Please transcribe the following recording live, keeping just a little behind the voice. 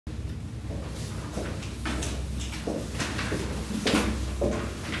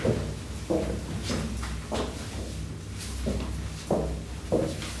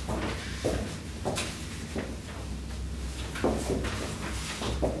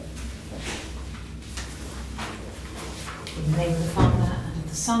In the name of the Father, and of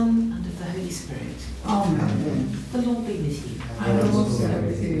the Son, and of the Holy Spirit. Amen. The Lord be with you. And also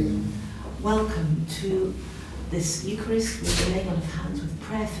with you. Welcome to this Eucharist with the laying on of hands with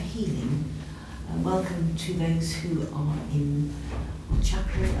prayer for healing. Welcome to those who are in our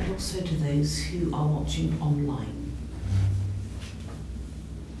chapel and also to those who are watching online.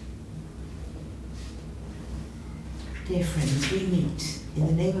 Dear friends, we meet in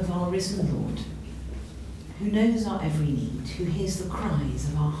the name of our risen Lord, who knows our every need, who hears the cries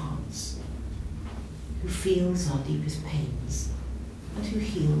of our hearts, who feels our deepest pains, and who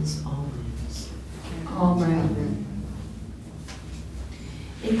heals our wounds. Amen.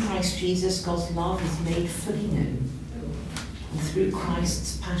 In Christ Jesus, God's love is made fully known, and through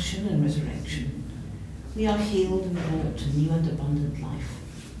Christ's passion and resurrection, we are healed and brought to new and abundant life.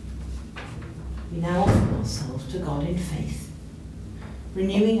 We now offer ourselves to God in faith,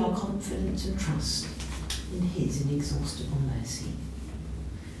 renewing our confidence and trust in His inexhaustible mercy.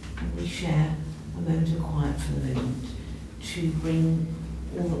 And we share a moment of quiet for the moment to bring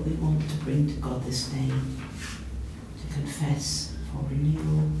all that we want to bring to God this day, to confess, for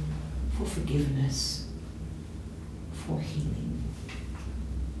renewal, for forgiveness, for healing.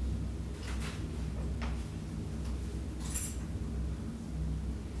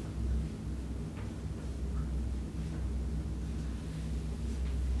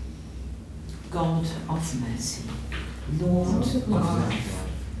 God of mercy, Lord of life,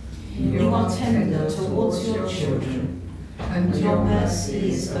 you are tender towards your children, and your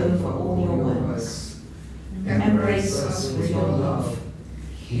mercy is over all your works. Embrace us with your love,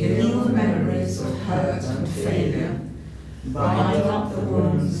 heal the memories of hurt and failure, bind up the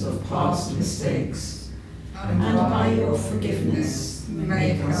wounds of past mistakes, and by your forgiveness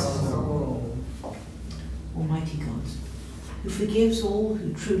make us whole. Almighty God, who forgives all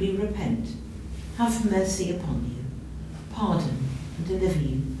who truly repent, have mercy upon you, pardon and deliver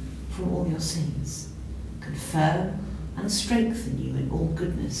you from all your sins, confirm and strengthen you in all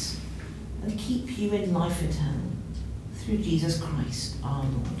goodness, and keep you in life eternal, through Jesus Christ our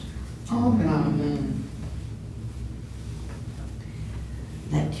Lord. Amen.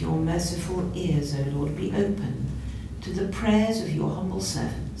 Let your merciful ears, O Lord, be open to the prayers of your humble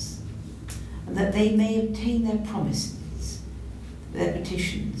servants, and that they may obtain their promises, their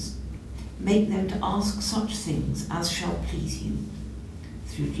petitions. Make them to ask such things as shall please you.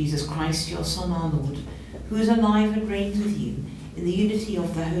 Through Jesus Christ, your Son, our Lord, who is alive and reigns with you in the unity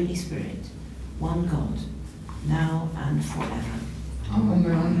of the Holy Spirit, one God, now and forever.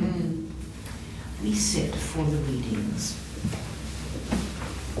 Amen. We sit for the readings.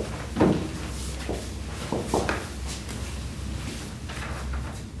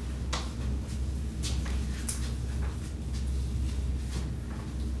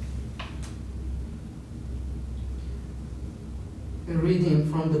 A reading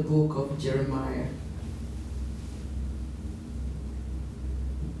from the book of Jeremiah.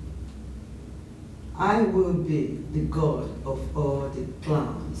 I will be the God of all the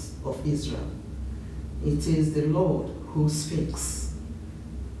clans of Israel. It is the Lord who speaks.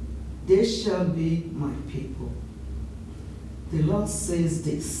 They shall be my people. The Lord says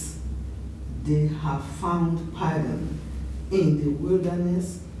this: they have found pardon in the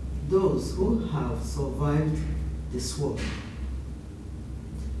wilderness, those who have survived the sword.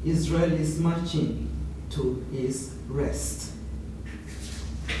 Israel is marching to his rest.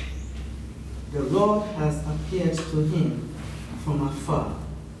 The Lord has appeared to him from afar.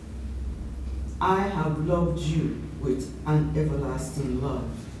 I have loved you with an everlasting love,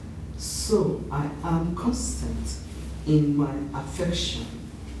 so I am constant in my affection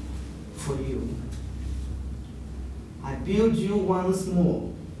for you. I build you once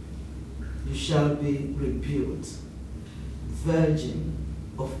more. You shall be rebuilt, Virgin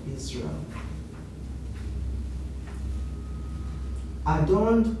of Israel.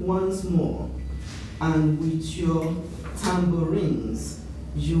 Adorned once more, and with your tambourines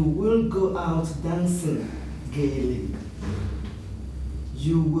you will go out dancing gaily.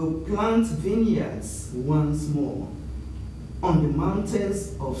 You will plant vineyards once more on the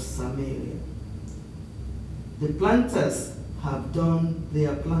mountains of Samaria. The planters have done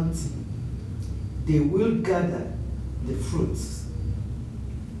their planting. They will gather the fruits.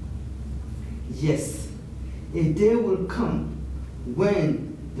 Yes, a day will come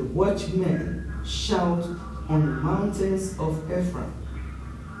when the watchmen shout on the mountains of Ephraim,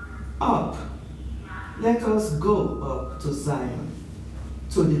 up, let us go up to Zion,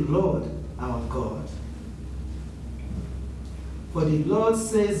 to the Lord our God. For the Lord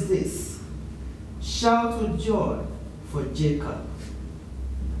says this: shout with joy for Jacob.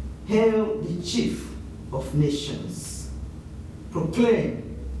 Hail the chief of nations.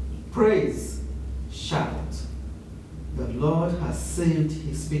 Proclaim, praise, shout. The Lord has saved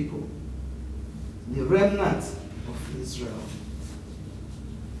his people, the remnant of Israel.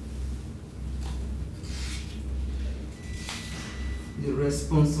 The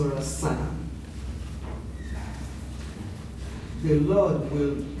responsorial psalm. The Lord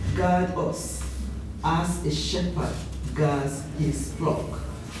will guard us as a shepherd guards his flock.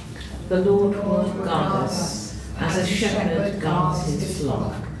 The Lord will guard us as a shepherd guards his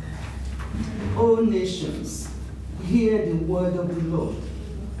flock. O nations, hear the word of the Lord.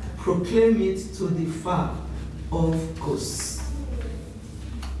 Proclaim it to the far off coasts.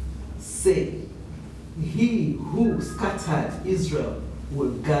 Say, he who scattered Israel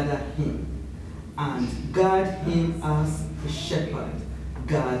will gather him and guard him as a shepherd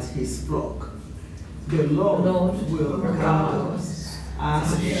guards his flock. The Lord will guard us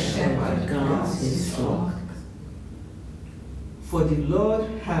as a shepherd guards his flock. For the Lord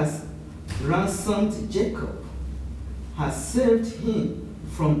has ransomed Jacob, has saved him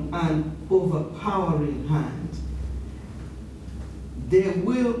from an overpowering hand. They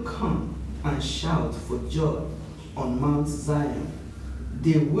will come and shout for joy on Mount Zion.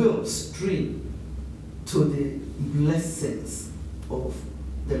 They will stream to the blessings of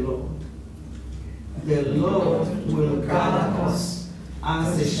the Lord. The Lord will guard us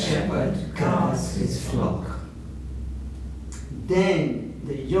as a shepherd guards his flock. Then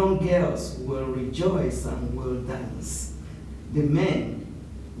the young girls will rejoice and will dance. The men,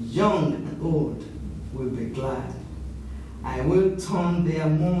 young and old, will be glad. I will turn their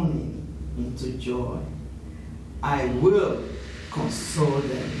mourning into joy. I will console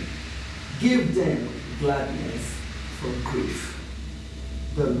them, give them gladness for grief.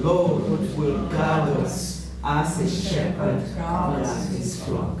 The Lord will guard us as a shepherd guards his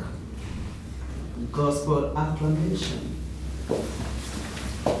flock. Gospel acclamation.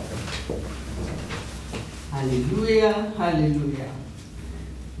 Hallelujah, hallelujah.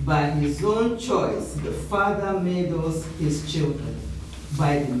 By his own choice, the Father made us his children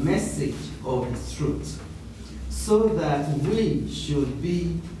by the message of his truth, so that we should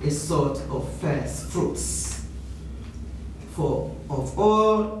be a sort of first fruits of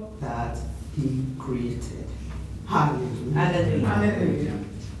all that he created. Hallelujah. Hallelujah. Hallelujah.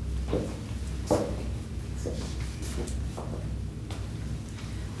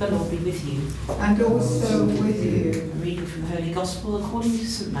 The Lord be with you. And also with you. A reading from the Holy Gospel according to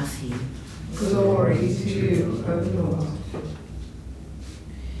St. Matthew. Glory to you, O Lord.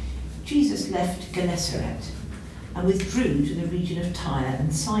 Jesus left Gennesaret and withdrew to the region of Tyre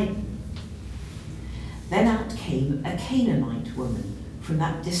and Sidon. Then out came a Canaanite woman from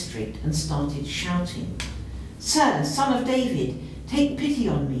that district and started shouting, "Sir, Son of David, take pity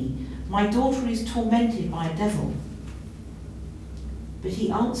on me. My daughter is tormented by a devil." But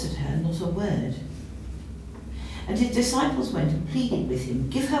he answered her not a word. And his disciples went and pleaded with him.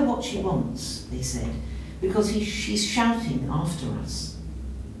 "Give her what she wants," they said, "because she's shouting after us."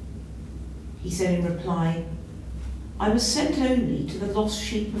 He said in reply, "I was sent only to the lost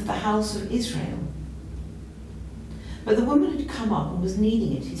sheep of the house of Israel." But the woman had come up and was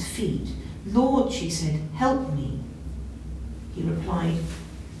kneeling at his feet. "Lord," she said, "help me." He replied,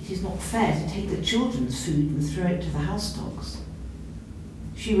 "It is not fair to take the children's food and throw it to the house dogs."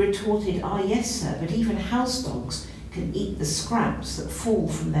 She retorted, "Ah, yes, sir, but even house dogs can eat the scraps that fall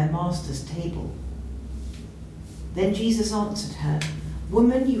from their master's table." Then Jesus answered her,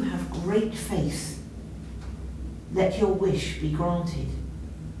 "Woman, you have great faith. Let your wish be granted."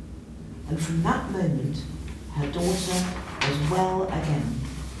 And from that moment, her daughter was well again.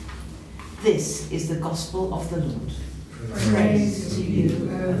 This is the gospel of the Lord. Praise to you,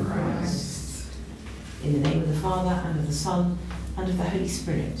 O Christ. In the name of the Father, and of the Son, and of the Holy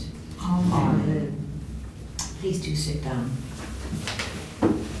Spirit. Amen. Please do sit down.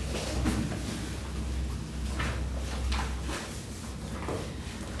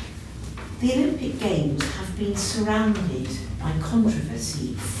 The Olympic Games have been surrounded by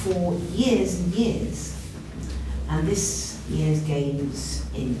controversy for years and years, and this year's Games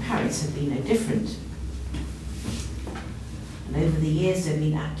in Paris have been no different. And over the years there have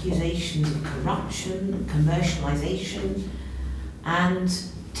been accusations of corruption, commercialisation, and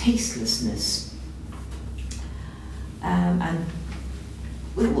tastelessness. And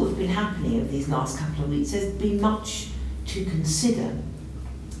with all that's been happening over these last couple of weeks, there's been much to consider.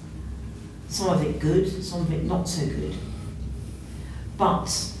 Some of it good, some of it not so good.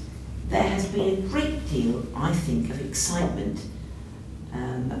 But there has been a great deal, I think, of excitement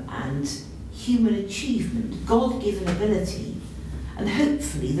and human achievement, God-given ability, and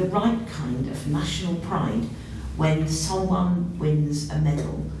hopefully the right kind of national pride when someone wins a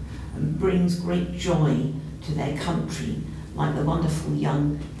medal and brings great joy to their country, like the wonderful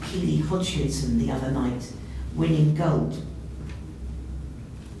young Katy Hughes the other night, winning gold.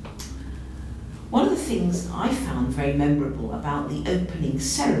 One of the things I found very memorable about the opening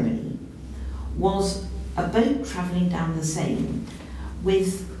ceremony was a boat travelling down the Seine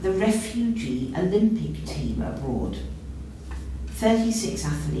with the refugee Olympic team abroad. 36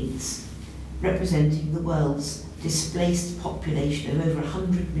 athletes representing the world's displaced population of over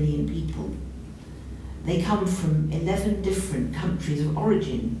 100 million people. They come from 11 different countries of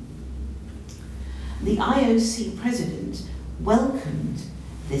origin. The IOC president welcomed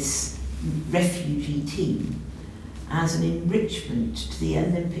this refugee team as an enrichment to the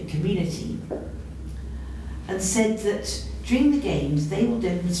Olympic community and said that during the Games they will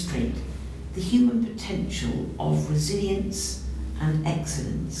demonstrate the human potential of resilience and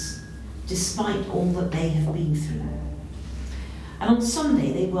excellence despite all that they have been through. And on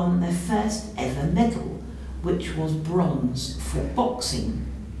Sunday they won their first ever medal, which was bronze for boxing.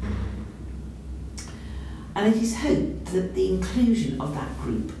 And it is hoped that the inclusion of that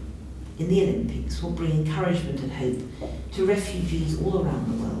group in the Olympics will bring encouragement and hope to refugees all around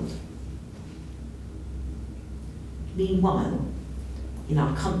the world. Meanwhile, in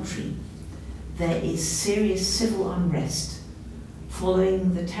our country, there is serious civil unrest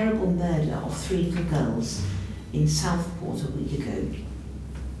following the terrible murder of 3 little girls in Southport a week ago,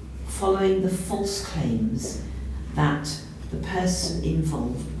 following the false claims that the person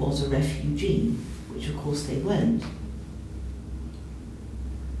involved was a refugee, which of course they weren't.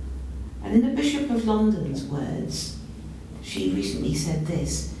 And in the Bishop of London's words, she recently said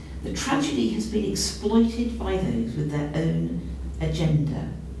this: the tragedy has been exploited by those with their own agenda.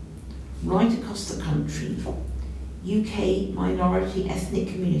 Right across the country, UK minority ethnic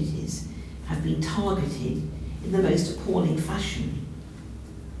communities have been targeted in the most appalling fashion,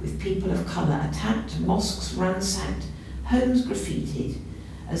 with people of colour attacked, mosques ransacked, homes graffitied,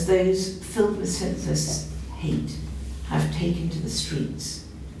 as those filled with senseless hate have taken to the streets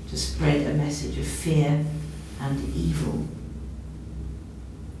to spread a message of fear and evil.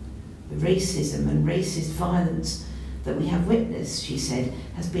 The racism and racist violence that we have witnessed, she said,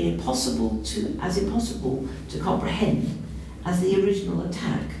 has been impossible to comprehend as the original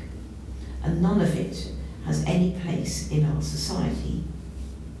attack, and none of it has any place in our society.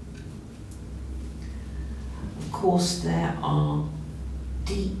 Of course, there are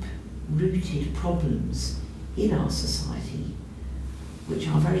deep-rooted problems in our society which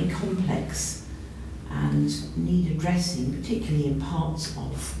are very complex and need addressing, particularly in parts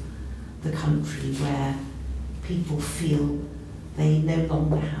of the country where people feel they no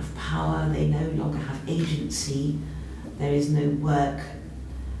longer have power, they no longer have agency, there is no work,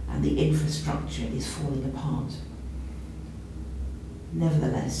 and the infrastructure is falling apart.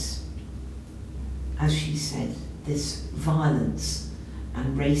 Nevertheless, as she said, this violence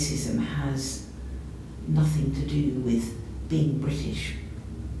and racism has nothing to do with being British.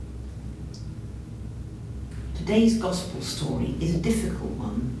 Today's gospel story is a difficult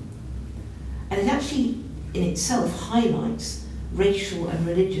one, and it actually in itself highlights racial and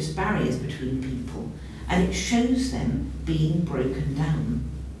religious barriers between people, and it shows them being broken down.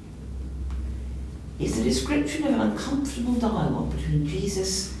 It's a description of an uncomfortable dialogue between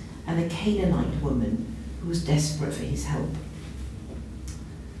Jesus and a Canaanite woman who was desperate for his help.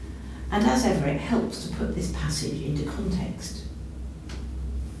 And as ever, it helps to put this passage into context.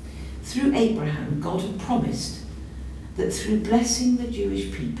 Through Abraham, God had promised that through blessing the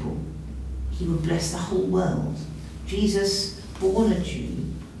Jewish people, he would bless the whole world. Jesus, born a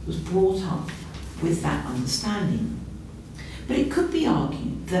Jew, was brought up with that understanding. But it could be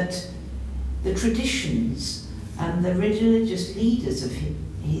argued that the traditions and the religious leaders of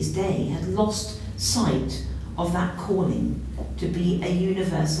his day had lost sight of that calling to be a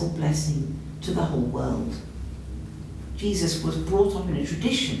universal blessing to the whole world. Jesus was brought up in a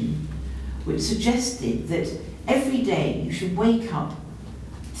tradition which suggested that every day you should wake up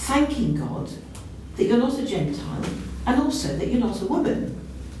thanking God that you're not a Gentile and also that you're not a woman.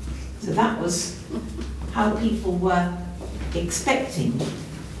 So that was how people were expecting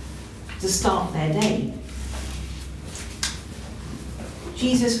to start their day.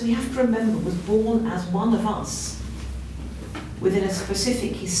 Jesus, we have to remember, was born as one of us within a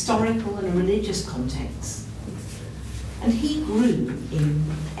specific historical and religious context. And he grew in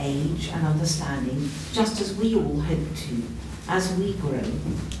age and understanding just as we all hope to as we grow.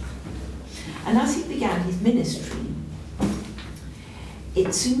 And as he began his ministry,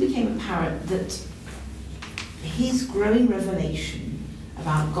 it soon became apparent that his growing revelation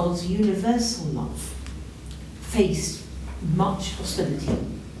about God's universal love faced much hostility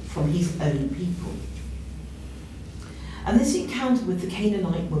from his own people. And this encounter with the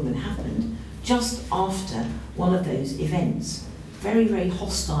Canaanite woman happened just after one of those events. Very, very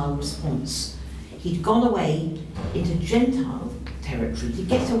hostile response. He'd gone away into Gentile territory to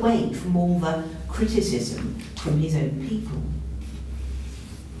get away from all the criticism from his own people.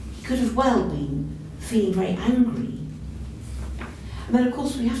 He could have well been feeling very angry. And then, of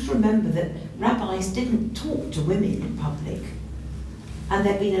course, we have to remember that rabbis didn't talk to women in public, and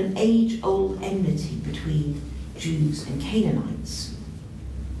there'd been an age-old enmity between Jews and Canaanites.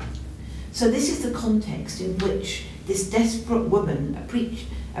 So this is the context in which this desperate woman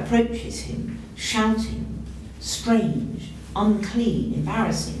approaches him, shouting, strange, unclean,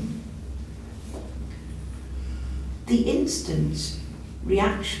 embarrassing. The instant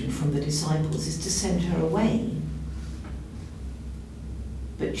reaction from the disciples is to send her away.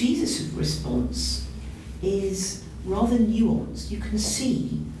 But Jesus' response is rather nuanced. You can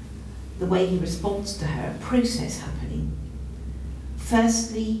see the way he responds to her, a process happening.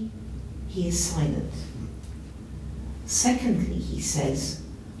 Firstly, he is silent. Secondly, he says,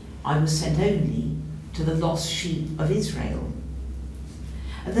 I was sent only to the lost sheep of Israel.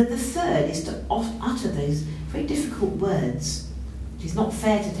 And then the third is to utter those very difficult words. It is not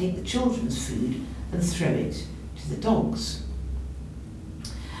fair to take the children's food and throw it to the dogs.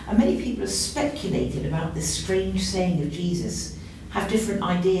 And many people have speculated about this strange saying of Jesus, have different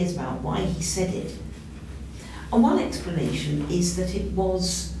ideas about why he said it. And one explanation is that it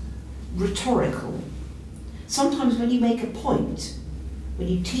was rhetorical. Sometimes when you make a point, when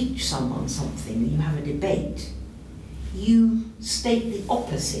you teach someone something, you have a debate, you state the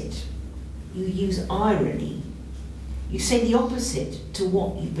opposite. You use irony. You say the opposite to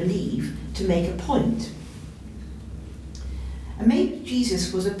what you believe to make a point. And maybe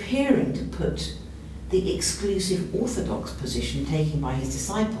Jesus was appearing to put the exclusive orthodox position taken by his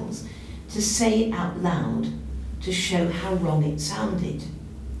disciples, to say it out loud to show how wrong it sounded.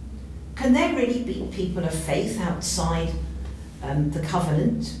 Can there really be people of faith outside the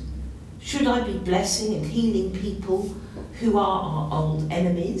covenant? Should I be blessing and healing people who are our old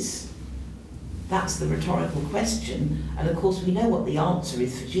enemies? That's the rhetorical question. And of course we know what the answer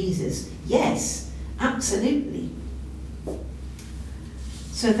is for Jesus. Yes, absolutely.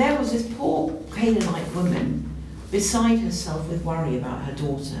 So there was this poor Canaanite woman beside herself with worry about her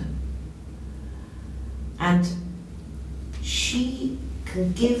daughter. And she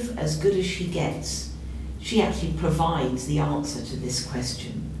can give as good as she gets. She actually provides the answer to this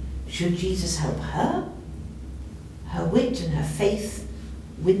question. Should Jesus help her? Her wit and her faith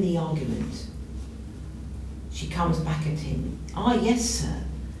win the argument. She comes back at him. Ah, yes, sir,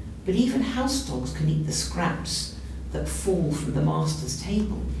 but even house dogs can eat the scraps that fall from the master's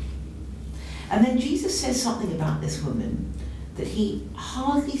table. And then Jesus says something about this woman that he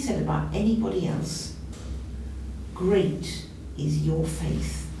hardly said about anybody else. Great is your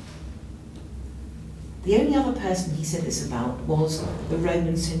faith. The only other person he said this about was the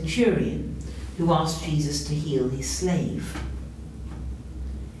Roman centurion who asked Jesus to heal his slave.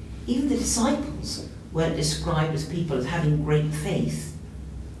 Even the disciples weren't described as people as having great faith.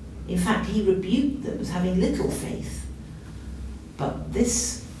 In fact, he rebuked them as having little faith. But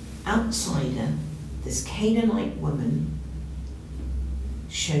this outsider, this Canaanite woman,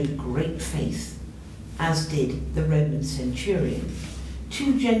 showed great faith, as did the Roman centurion.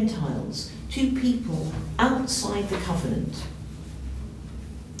 Two Gentiles, two people outside the covenant.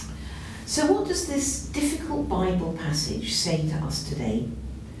 So what does this difficult Bible passage say to us today?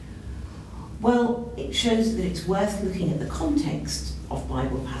 Well, it shows that it's worth looking at the context of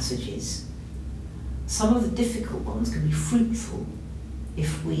Bible passages. Some of the difficult ones can be fruitful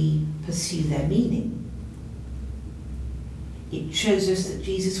if we pursue their meaning. It shows us that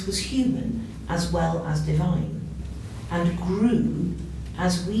Jesus was human as well as divine, and grew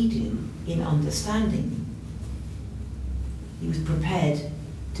as we do in understanding. He was prepared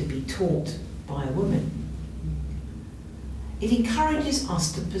to be taught by a woman. It encourages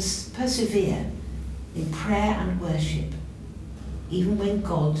us to persevere in prayer and worship, even when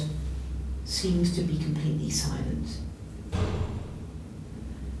God seems to be completely silent.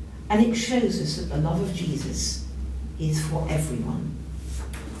 And it shows us that the love of Jesus is for everyone.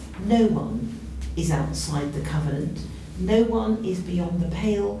 No one is outside the covenant. No one is beyond the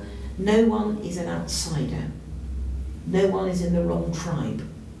pale. No one is an outsider. No one is in the wrong tribe.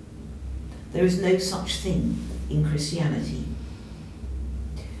 There is no such thing in Christianity.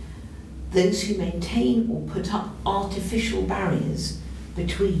 Those who maintain or put up artificial barriers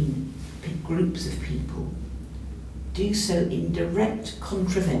between groups of people do so in direct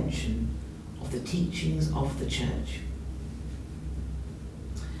contravention of of the teachings of the Church.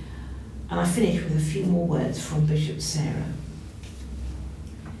 And I finish with a few more words from Bishop Sarah.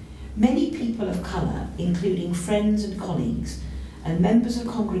 Many people of colour, including friends and colleagues and members of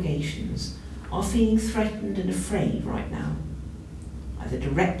congregations, are feeling threatened and afraid right now, either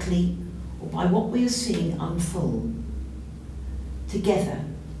directly or by what we are seeing unfold. Together,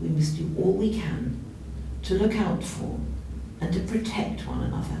 we must do all we can to look out for and to protect one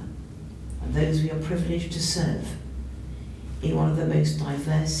another and those we are privileged to serve in one of the most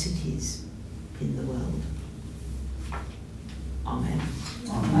diverse cities in the world. Amen.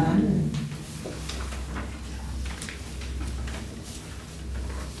 Amen.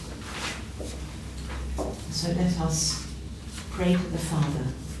 So let us pray to the Father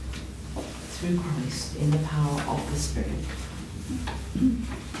through Christ in the power of the Spirit.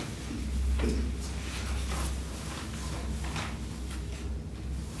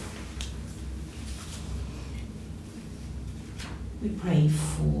 We pray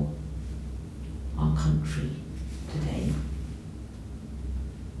for our country today.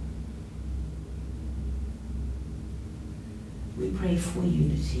 We pray for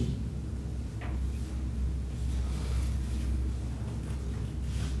unity.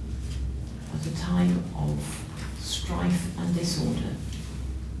 At a time of strife and disorder,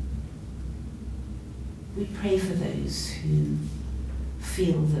 we pray for those who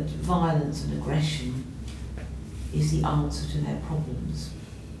feel that violence and aggression is the answer to their problems.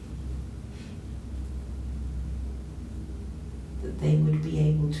 That they would be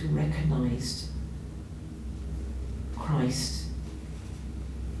able to recognise Christ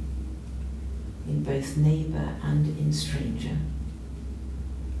in both neighbour and in stranger.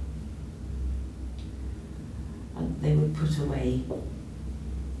 And they would put away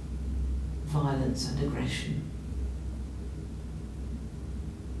violence and aggression.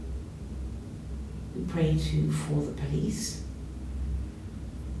 We pray too for the police,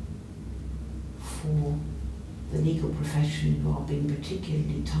 for the legal profession who are being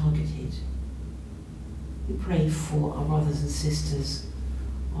particularly targeted. We pray for our brothers and sisters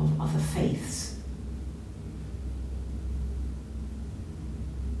of other faiths.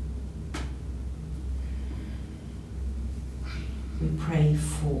 We pray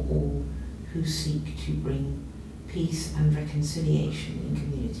for all who seek to bring peace and reconciliation in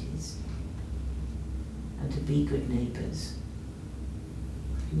communities and to be good neighbours.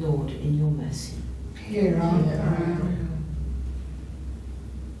 Lord, in your mercy, Hear our prayer.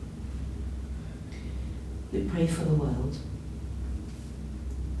 we pray for the world.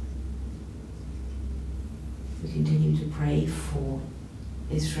 We continue to pray for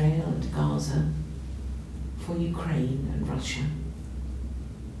Israel and Gaza, for Ukraine and Russia.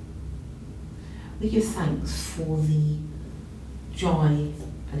 We give thanks for the joy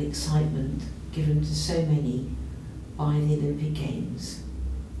and excitement given to so many by the Olympic Games.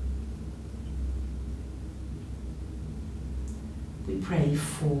 We pray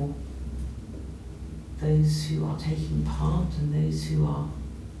for those who are taking part and those who are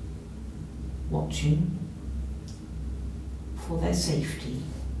watching, for their safety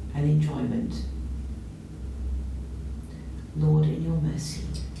and enjoyment. Lord, in your mercy,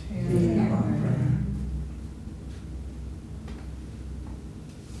 Hear our prayer.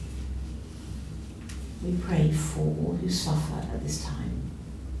 we pray for all who suffer at this time,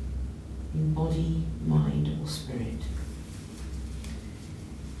 in body, mind or spirit.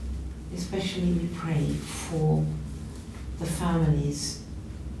 Especially we pray for the families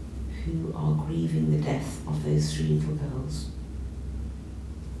who are grieving the death of those 3 little girls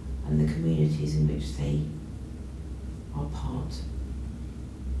and the communities in which they are part.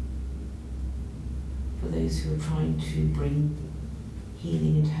 For those who are trying to bring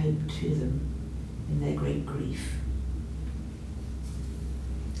healing and hope to them in their great grief.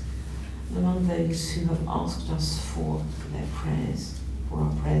 And among those who have asked us for their prayers, for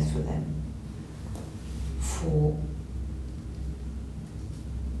our prayers for them, for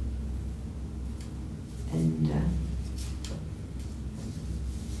Enda,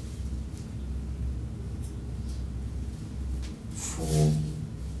 for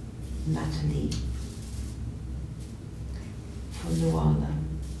Natalie, for Luala,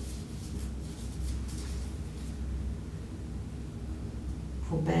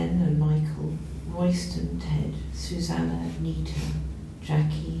 for Ben and Michael, Royston, Ted, Susanna, Nita,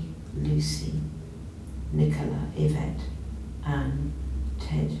 Jackie, Lucy, Nicola, Yvette, Anne,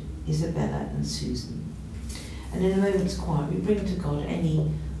 Ted, Isabella and Susan. And in a moment's quiet, we bring to God any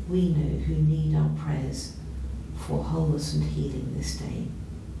we know who need our prayers for wholeness and healing this day.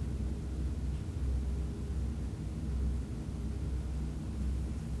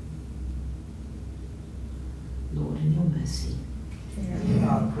 mercy. Hear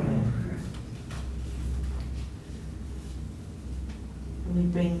our prayer. And we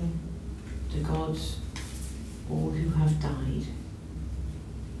bring to God all who have died,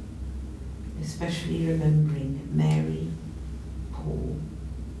 especially remembering Mary, Paul,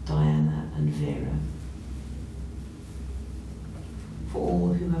 Diana and Vera, for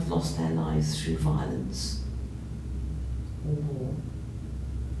all who have lost their lives through violence or war,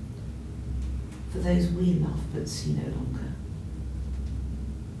 for those we love but see no longer,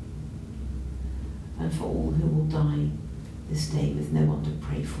 and for all who will die this day with no one to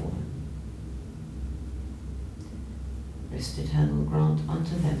pray for them. Rest eternal grant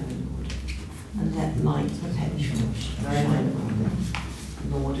unto them, O Lord, and let light perpetual shine upon them,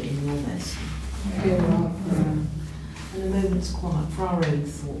 Lord, in your mercy. Hear our prayer. And a moment's quiet for our own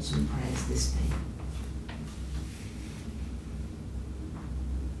thoughts and prayers this day.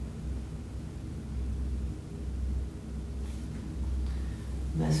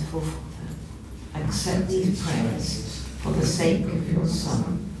 Merciful Father, accept these prayers for the sake of your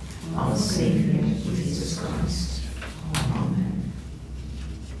Son, our Saviour, Jesus Christ. Amen.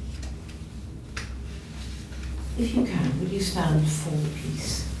 If you can, would you stand for the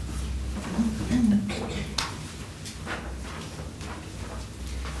peace?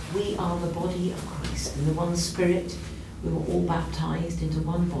 We are the body of Christ, in the one Spirit we were all baptized into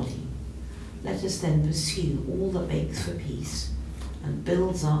one body. Let us then pursue all that makes for peace and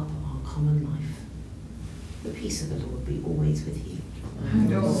builds up our common life. The peace of the Lord be always with you.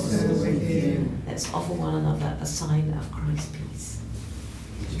 And also with you. Let's offer one another a sign of Christ's peace.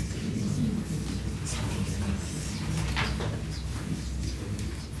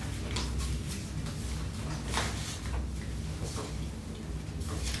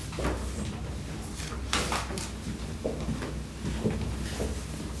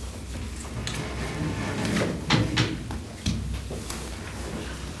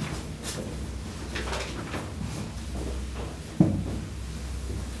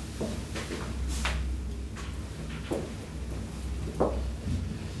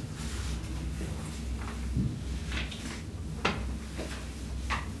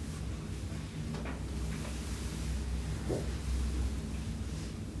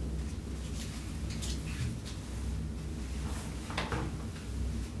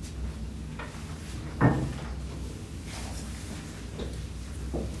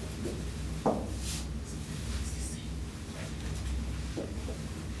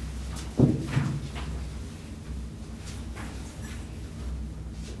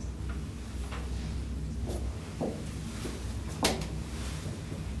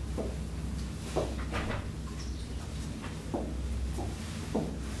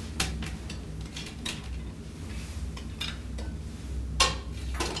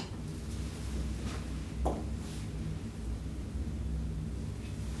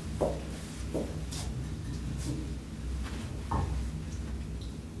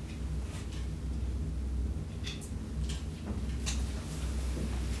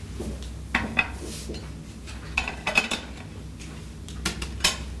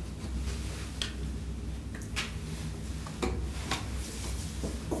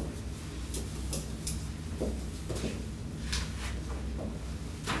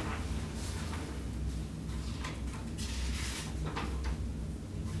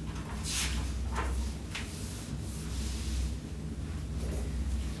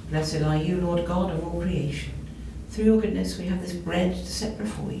 Blessed are you, Lord God of all creation. Through your goodness we have this bread to set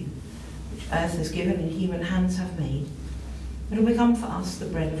before you, which earth has given and human hands have made. It will become for us the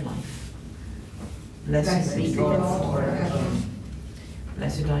bread of life. Blessed be God forever.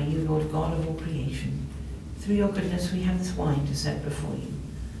 Blessed are you, Lord God of all creation. Through your goodness we have this wine to set before you,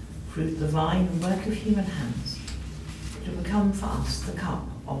 fruit of the vine and work of human hands. It will become for us the cup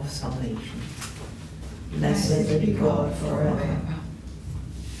of salvation. Blessed be God forever.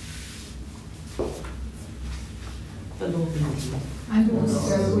 The Lord be with you. And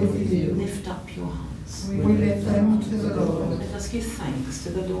also with you. Lift up your hearts. We lift them to the Lord. Let us give thanks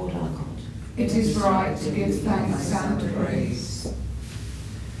to the Lord our God. It is right to give thanks and praise.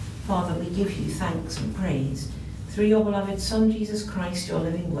 Father, we give you thanks and praise through your beloved Son, Jesus Christ, your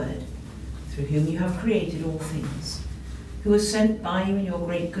living word, through whom you have created all things, who was sent by you in your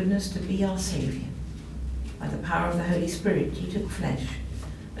great goodness to be our Saviour. By the power of the Holy Spirit, he took flesh.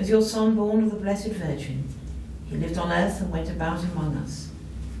 As your Son, born of the Blessed Virgin, he lived on earth and went about among us.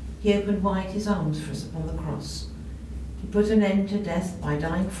 He opened wide his arms for us upon the cross. He put an end to death by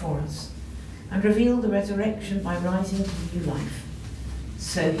dying for us, and revealed the resurrection by rising to new life.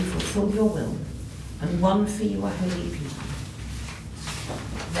 So he fulfilled your will, and won for you a holy people.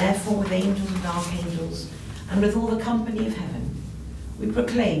 Therefore, with angels and archangels, and with all the company of heaven, we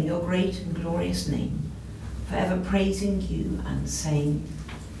proclaim your great and glorious name, forever praising you and saying,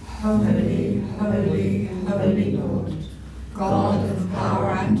 Holy, holy, holy Lord, God of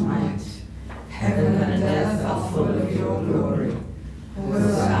power and might, heaven and earth are full of your glory.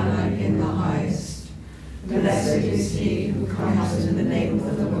 Hosanna in the highest. Blessed is he who comes in the name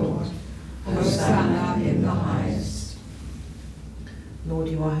of the Lord. Hosanna in the highest. Lord,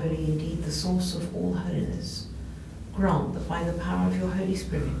 you are holy indeed, the source of all holiness. Grant that by the power of your Holy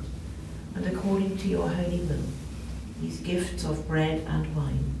Spirit, and according to your holy will, these gifts of bread and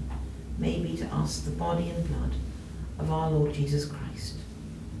wine may be to us the body and blood of our Lord Jesus Christ,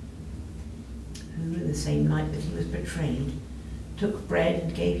 who, in the same night that he was betrayed, took bread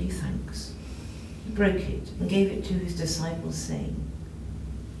and gave you thanks. He broke it and gave it to his disciples, saying,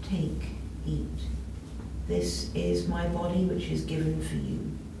 "Take, eat. This is my body which is given for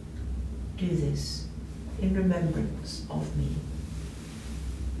you. Do this in remembrance of me."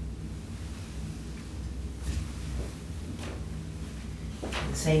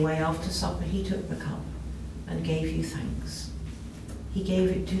 In the same way, after supper, he took the cup and gave you thanks. He gave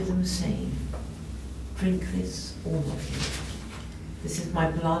it to them, saying, "Drink this, all of you. This is my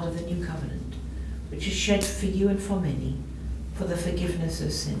blood of the new covenant, which is shed for you and for many, for the forgiveness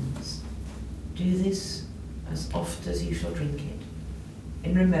of sins. Do this as oft as you shall drink it,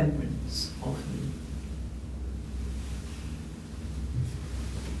 in remembrance of me."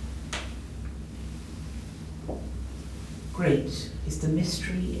 Great is the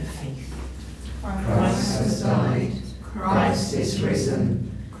mystery of faith. Christ has died, Christ is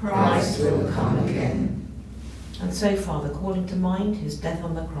risen, Christ will come again. And so, Father, calling to mind his death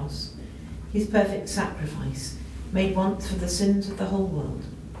on the cross, his perfect sacrifice, made once for the sins of the whole world,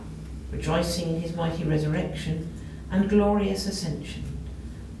 rejoicing in his mighty resurrection and glorious ascension,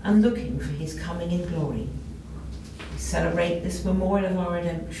 and looking for his coming in glory, we celebrate this memorial of our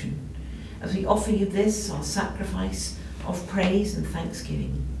redemption, as we offer you this, our sacrifice of praise and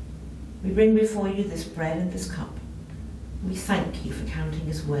thanksgiving. We bring before you this bread and this cup. We thank you for counting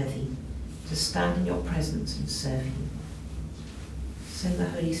us worthy to stand in your presence and serve you. Send the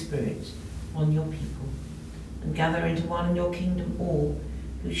Holy Spirit on your people, and gather into one in your kingdom all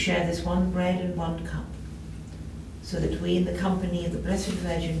who share this one bread and one cup, so that we, in the company of the Blessed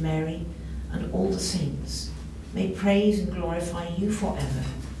Virgin Mary and all the saints, may praise and glorify you forever,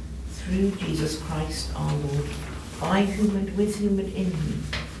 through Jesus Christ our Lord, by whom and with whom and in whom,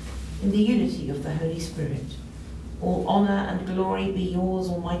 in the unity of the Holy Spirit, all honour and glory be yours,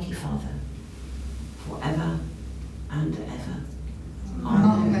 Almighty Father, forever and ever.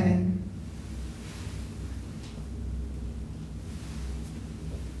 Amen.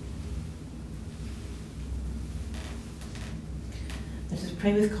 Let us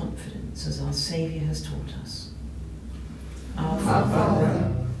pray with confidence as our Saviour has taught us. Our Our Father,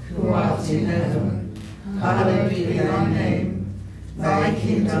 Father, who art in heaven, hallowed be thy name. Thy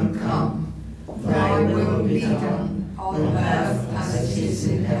kingdom come, thy will be done, on earth as it is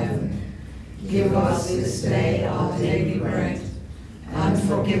in heaven. Give us this day our daily bread, and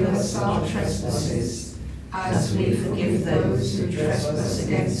forgive us our trespasses, as we forgive those who trespass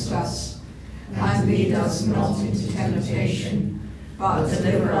against us. And lead us not into temptation, but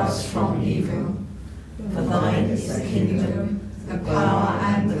deliver us from evil. For thine is the kingdom, the power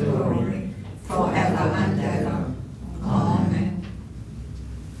and the glory, forever and ever. Amen.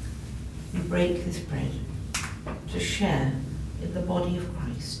 we break this bread to share in the body of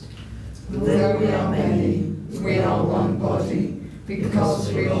Christ. Though we are many, we are one body,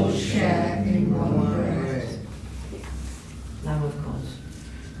 because we all share in one bread. Lamb of God,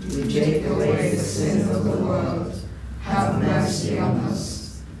 You take away the sin of the world. Have mercy on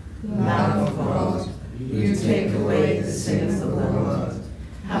us. Lamb of God, you take away the sin of the world.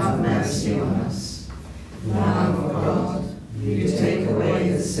 Have mercy on us. Lamb of God, you take away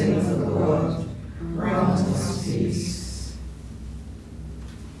the sin of the world. Grant us peace.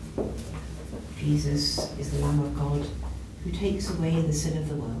 Jesus is the Lamb of God who takes away the sin of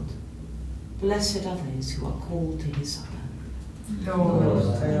the world. Blessed are those who are called to his supper. Lord,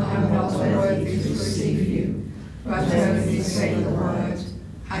 I am not worthy to receive you, but only say the word,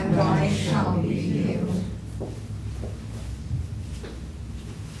 and I shall be healed.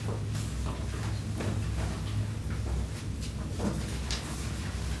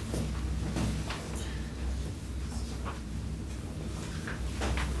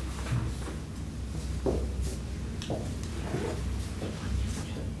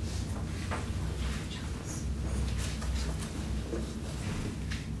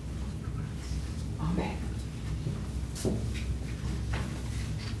 Amen.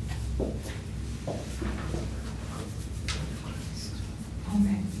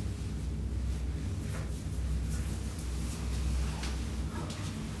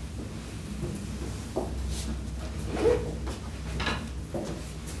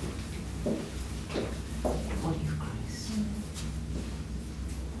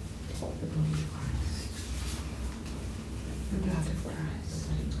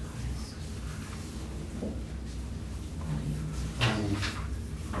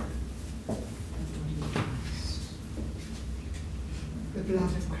 The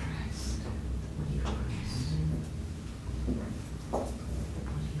blood of Christ. Body of Christ. Body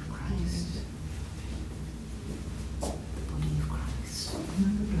of Christ. Body of Christ.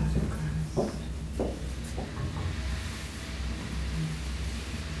 And the blood of Christ.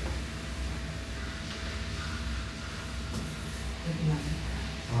 The blood of Christ.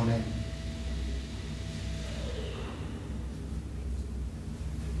 Amen.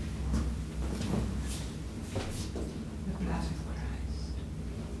 The blood of Christ.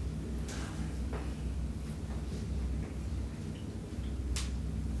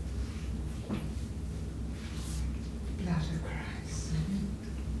 Blood of Christ.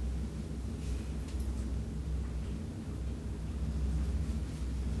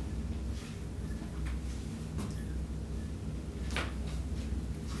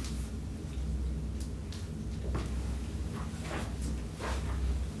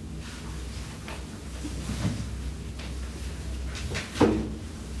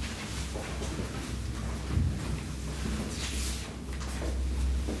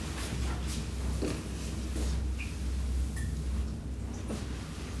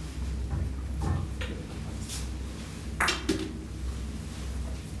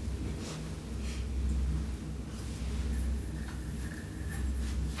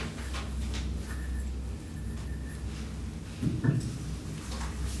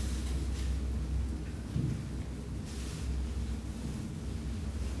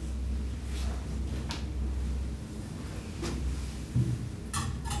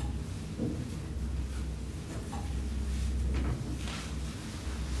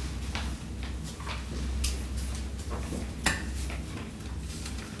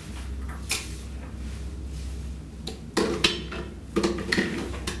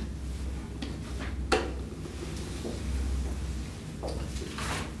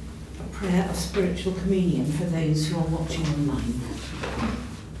 Prayer of spiritual communion for those who are watching online.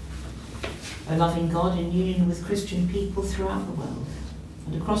 O loving God, in union with Christian people throughout the world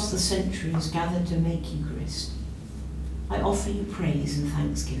and across the centuries gathered to make Eucharist, I offer you praise and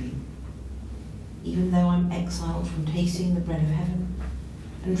thanksgiving. Even though I'm exiled from tasting the bread of heaven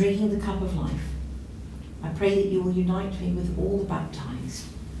and drinking the cup of life, I pray that you will unite me with all the baptized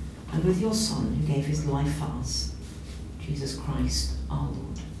and with your Son who gave his life for us, Jesus Christ our Lord.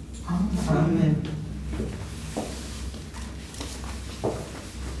 Amen.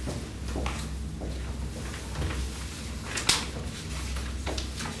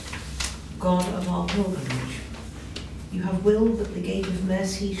 God of our pilgrimage, you have willed that the gate of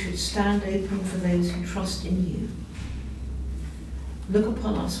mercy should stand open for those who trust in you. Look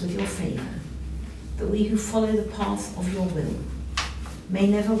upon us with your favour, that we who follow the path of your will may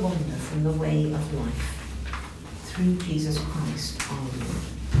never wander from the way of life. Through Jesus Christ our Lord.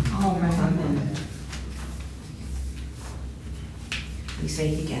 Amen. Amen. We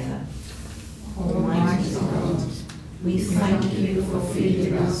say together, Almighty God, we thank you for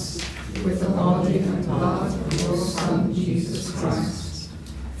feeding us with the body and blood of your Son, Jesus Christ.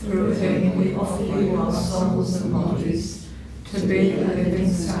 Through him we offer you our souls and bodies to be a living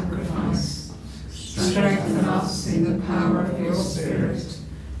sacrifice. Strengthen us in the power of your Spirit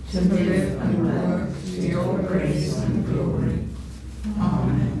to live and work to your praise and glory.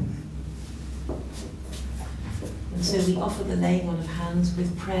 Amen. And so we offer the laying on of hands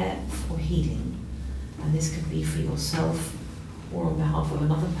with prayer for healing. And this could be for yourself or on behalf of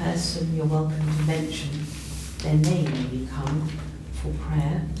another person. You're welcome to mention their name when you come for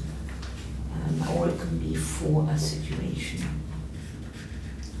prayer, or it can be for a situation.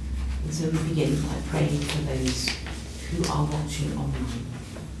 And so we begin by praying for those who are watching online.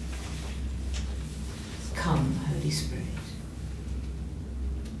 Come, Holy Spirit.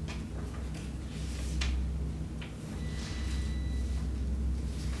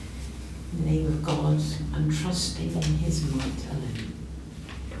 In the name of God, and trusting in his might alone,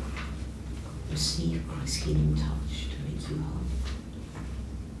 receive Christ's healing touch to make you whole.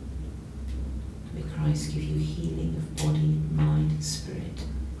 May Christ give you healing of body, mind, and spirit,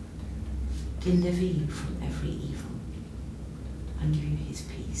 deliver you from every evil, and give you his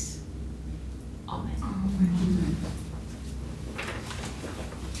peace. Amen. Amen.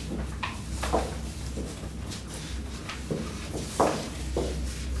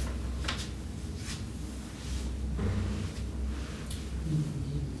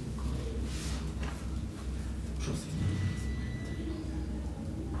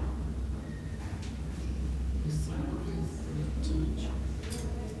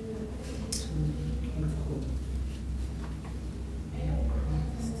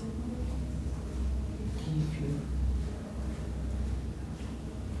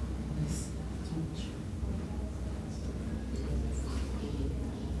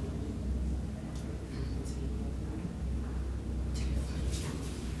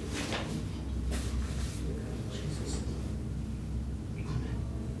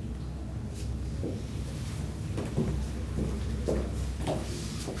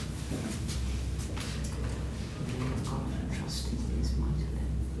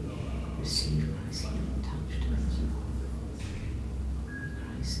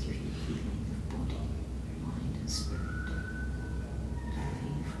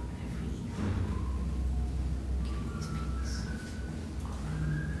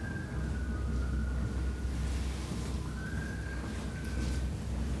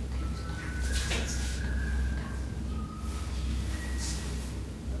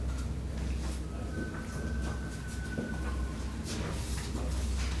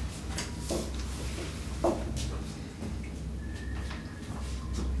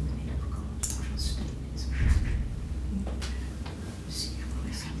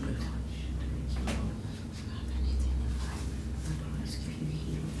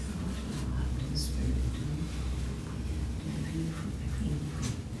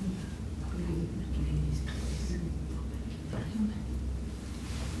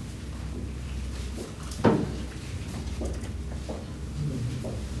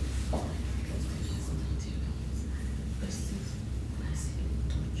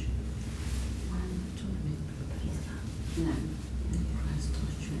 No.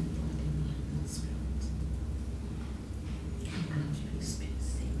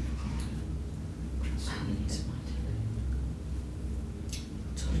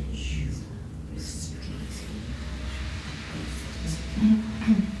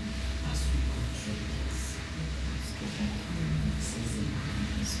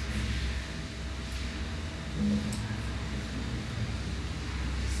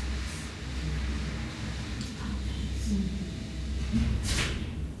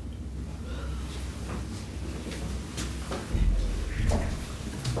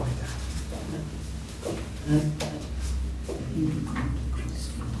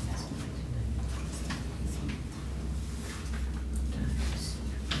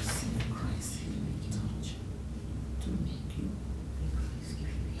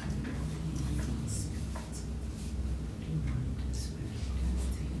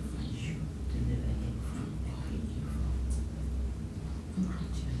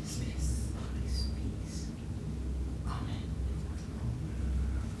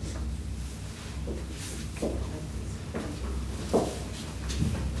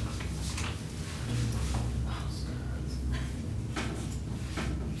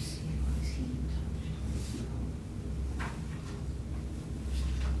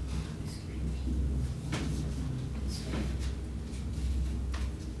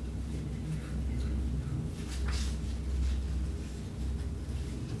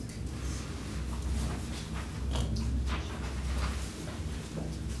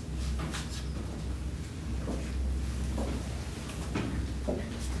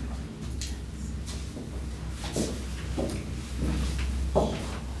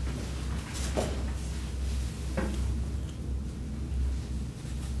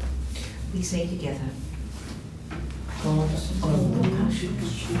 We say together, God of all passion,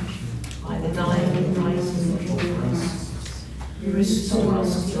 by the dying and rising of your Christ, you restore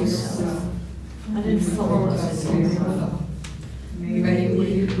us to yourself and enfold us in your love. May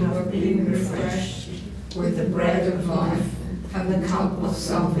we who have been refreshed with the bread of life and the cup of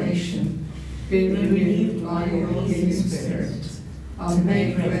salvation be renewed by your Holy Spirit and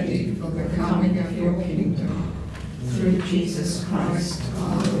made ready for the coming of your kingdom. Through Jesus Christ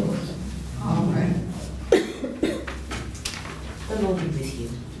our Lord. Amen. The Lord be with you.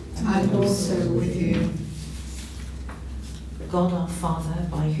 And also with you. God our Father,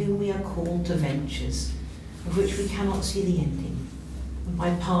 by whom we are called to ventures, of which we cannot see the ending, and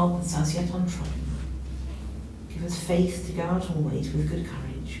by paths as yet untrodden, give us faith to go out always with good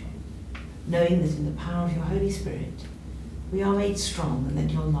courage, knowing that in the power of your Holy Spirit we are made strong, and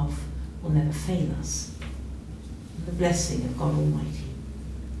that your love will never fail us. And the blessing of God Almighty,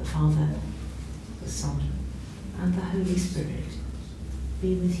 the Father, the Son, and the Holy Spirit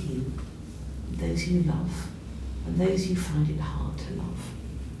be with you, those you love, and those you find it hard to love,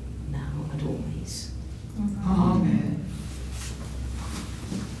 now and always. Amen.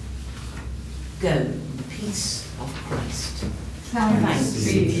 Go in the peace of Christ. Thanks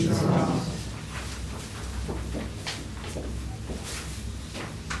be to God.